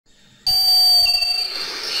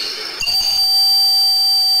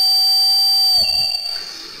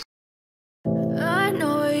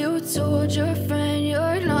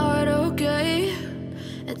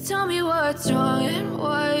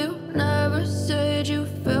said you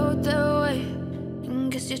felt that way.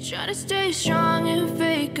 And guess you're trying to stay strong and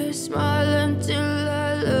fake a smile until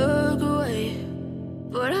I look away.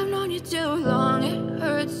 But I've known you too long, it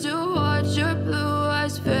hurts to watch your blue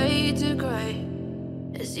eyes fade to gray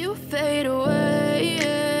as you fade away,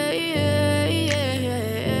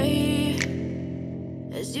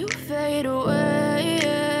 as you fade away.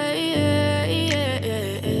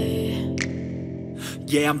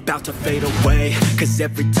 Yeah, I'm about to fade away, cause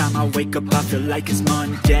every time I wake up I feel like it's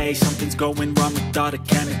Monday. Something's going wrong with all the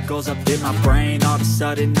chemicals up in my brain. All of a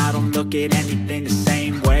sudden I don't look at anything the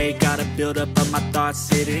same way. Got a buildup of my thoughts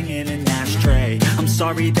sitting in an ashtray. I'm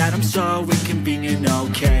sorry that I'm so inconvenient,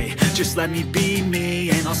 okay. Just let me be me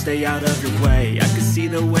and I'll stay out of your way. I can see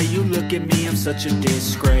the way you look at me, I'm such a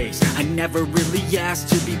disgrace. I never really asked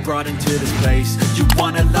to be brought into this place. You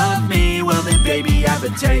wanna love me? Well then baby I have a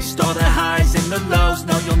taste. All the highs and the lows,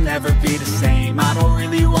 no you'll never be the same. I don't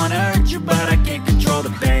really wanna hurt you but I can't control the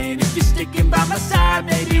pain. If you're sticking by my side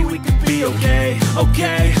maybe we could be okay.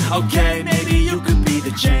 Okay, maybe you could be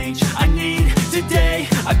the change I need today.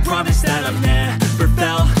 I promise that I've never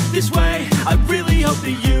felt this way. I really hope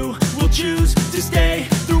that you will choose to stay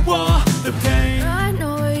through all the pain. I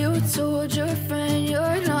know you told your friend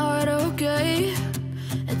you're not okay,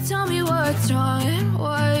 and tell me what's wrong and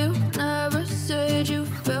why you never said you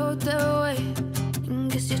felt that way.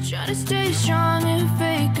 And guess you're trying to stay strong and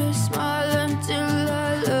fake a smile until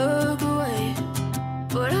I look away.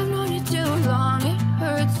 But I've known you too long, it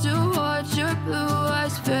hurts to watch your blue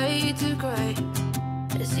eyes fade to gray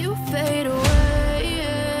as you fade away,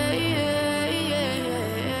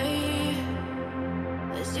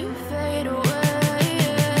 as you fade away,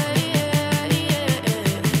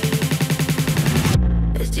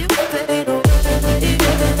 as you fade away,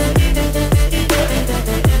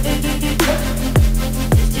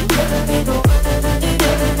 as you fade away.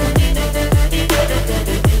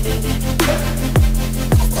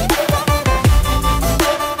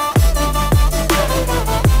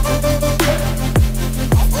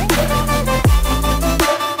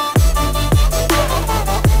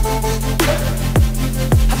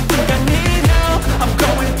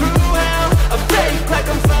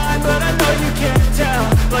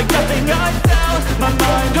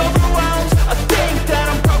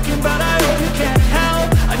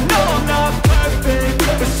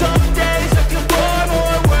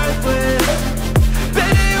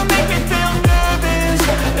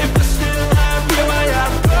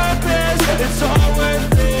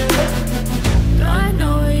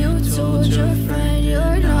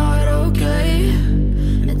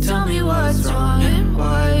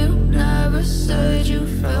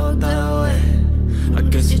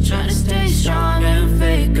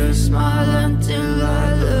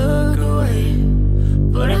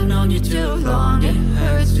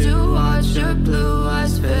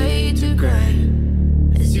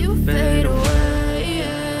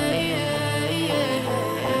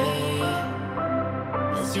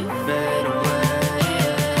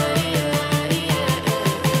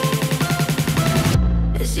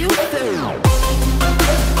 As you fade away.